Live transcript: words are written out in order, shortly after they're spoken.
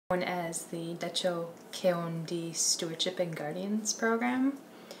Known as the Dehcho K'e hodi Stewardship and Guardianship Program,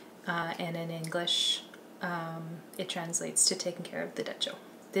 and in English it translates to taking care of the Dehcho.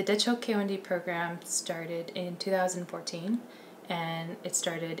 The Dehcho K'e hodi program started in 2014, and it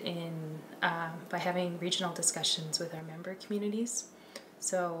started by having regional discussions with our member communities.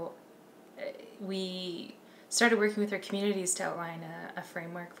 So we started working with our communities to outline a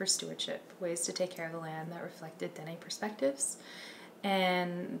framework for stewardship, ways to take care of the land that reflected Dene perspectives.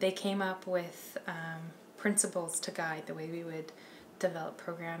 And they came up with principles to guide the way we would develop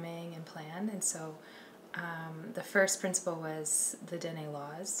programming and plan. And so the first principle was the Dene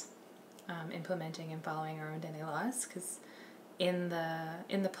laws, implementing and following our own Dene laws, because in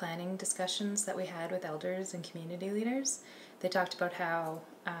the planning discussions that we had with elders and community leaders, they talked about how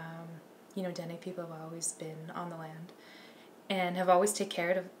Dene people have always been on the land and have always taken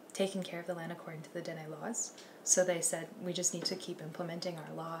care of the land according to the Dene laws. So they said we just need to keep implementing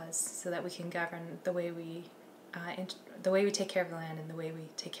our laws so that we can govern the way we take care of the land and the way we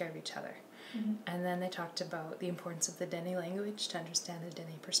take care of each other. Mm-hmm. And then they talked about the importance of the Dene language to understand the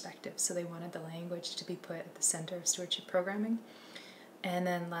Dene perspective. So they wanted the language to be put at the center of stewardship programming. And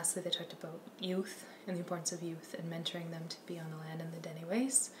then lastly, they talked about youth and the importance of youth and mentoring them to be on the land in the Dene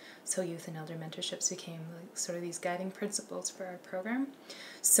ways. So youth and elder mentorships became sort of these guiding principles for our program.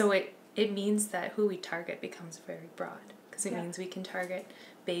 So it means that who we target becomes very broad, because it means we can target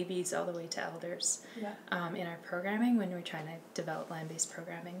babies all the way to elders in our programming when we're trying to develop land-based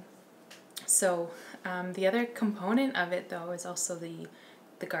programming. So the other component of it, though, is also the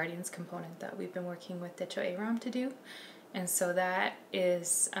guardians component that we've been working with Dehcho K'e to do. And so that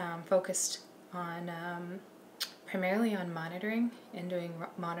is focused on primarily on monitoring and doing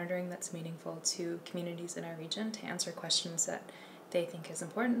monitoring that's meaningful to communities in our region to answer questions that they think is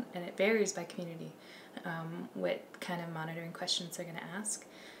important, and it varies by community what kind of monitoring questions they're going to ask.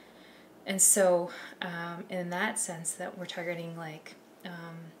 And so in that sense, that we're targeting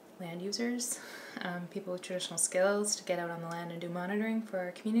land users, people with traditional skills to get out on the land and do monitoring for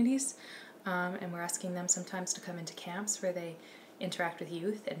our communities, and we're asking them sometimes to come into camps where they interact with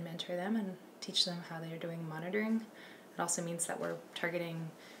youth and mentor them and teach them how they're doing monitoring. It also means that we're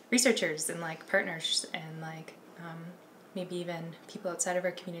targeting researchers and partners and maybe even people outside of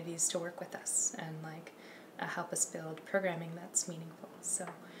our communities to work with us and help us build programming that's meaningful. So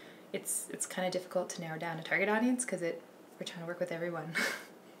it's kind of difficult to narrow down a target audience because we're trying to work with everyone.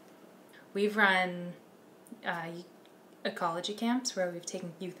 We've run ecology camps where we've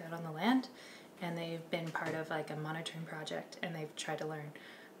taken youth out on the land, and they've been part of a monitoring project, and they've tried to learn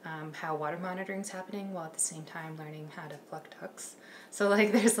how water monitoring is happening while at the same time learning how to pluck ducks. So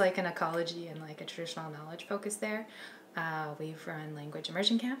there's an ecology and a traditional knowledge focus there. We've run language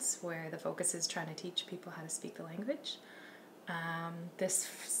immersion camps where the focus is trying to teach people how to speak the language. This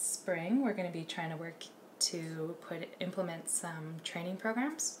spring we're going to be trying to work to implement some training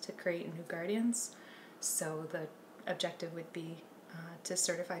programs to create new guardians. So the objective would be to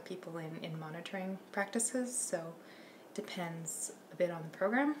certify people in monitoring practices. So it depends a bit on the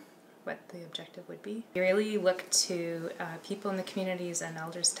program what the objective would be. We really look to people in the communities and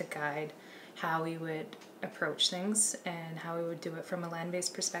elders to guide how we would approach things and how we would do it from a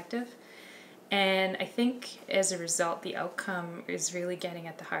land-based perspective. And I think as a result, the outcome is really getting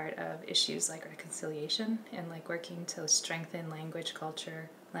at the heart of issues like reconciliation and working to strengthen language, culture,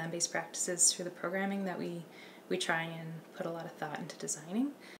 land-based practices through the programming that we try and put a lot of thought into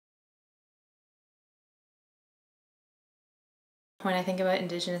designing. When I think about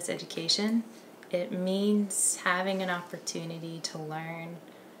Indigenous education, it means having an opportunity to learn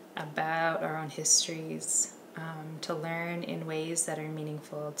about our own histories, to learn in ways that are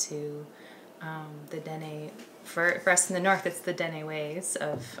meaningful to the Dene. For us in the North, it's the Dene ways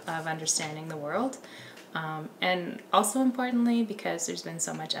of understanding the world. And also importantly, because there's been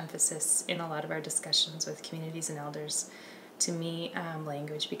so much emphasis in a lot of our discussions with communities and elders, to me,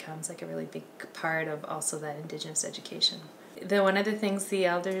 language becomes a really big part of also that Indigenous education. One of the things the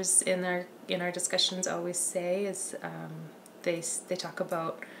elders in our discussions always say is they talk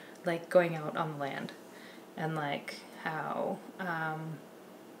about going out on the land and how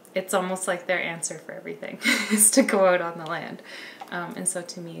it's almost like their answer for everything is to go out on the land. And so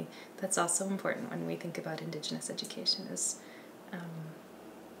to me, that's also important when we think about Indigenous education, is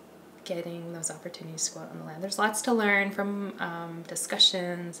getting those opportunities to go out on the land. There's lots to learn from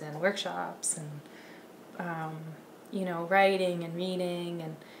discussions and workshops and writing and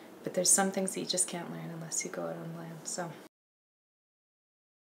reading, but there's some things that you just can't learn unless you go out on the land. So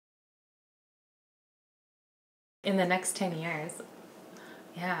in the next 10 years,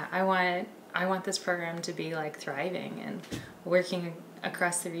 I want this program to be thriving and working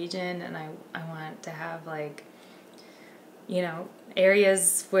across the region, and I want to have, like, you know,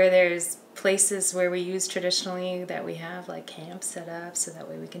 areas where there's places where we use traditionally, that we have like camps set up, so that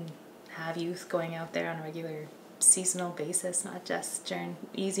way we can have youth going out there on a regular seasonal basis, not just during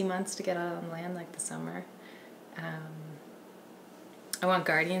easy months to get out on land like the summer. I want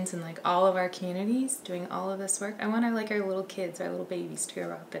guardians in like all of our communities doing all of this work. I want like our little kids, our little babies to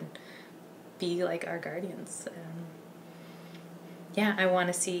grow up and be like our guardians. Yeah, I want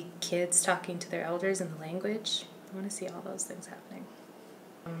to see kids talking to their elders in the language. I want to see all those things happening.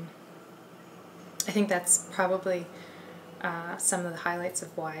 I think that's probably some of the highlights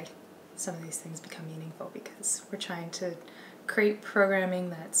of why some of these things become meaningful, because we're trying to create programming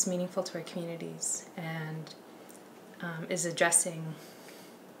that's meaningful to our communities and is addressing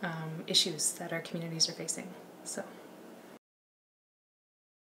issues that our communities are facing. So.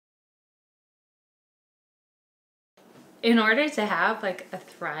 In order to have like a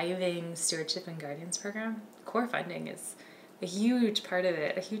thriving stewardship and guardians program, core funding is a huge part of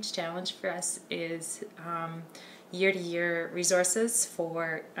it. A huge challenge for us is year-to-year resources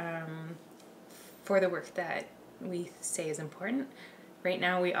for the work that we say is important. Right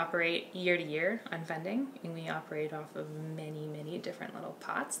now we operate year-to-year on funding, and we operate off of many, many different little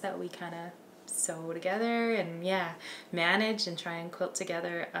pots that we kind of sew together and manage and try and quilt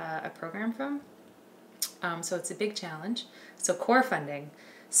together a program from. So it's a big challenge. So core funding,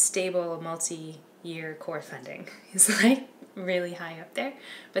 stable multi-year core funding is like really high up there.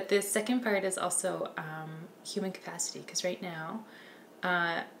 But the second part is also human capacity, because right now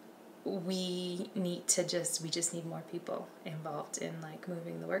we just need more people involved in like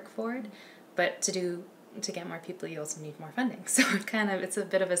moving the work forward. But to get more people, you also need more funding. So it's a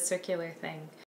bit of a circular thing.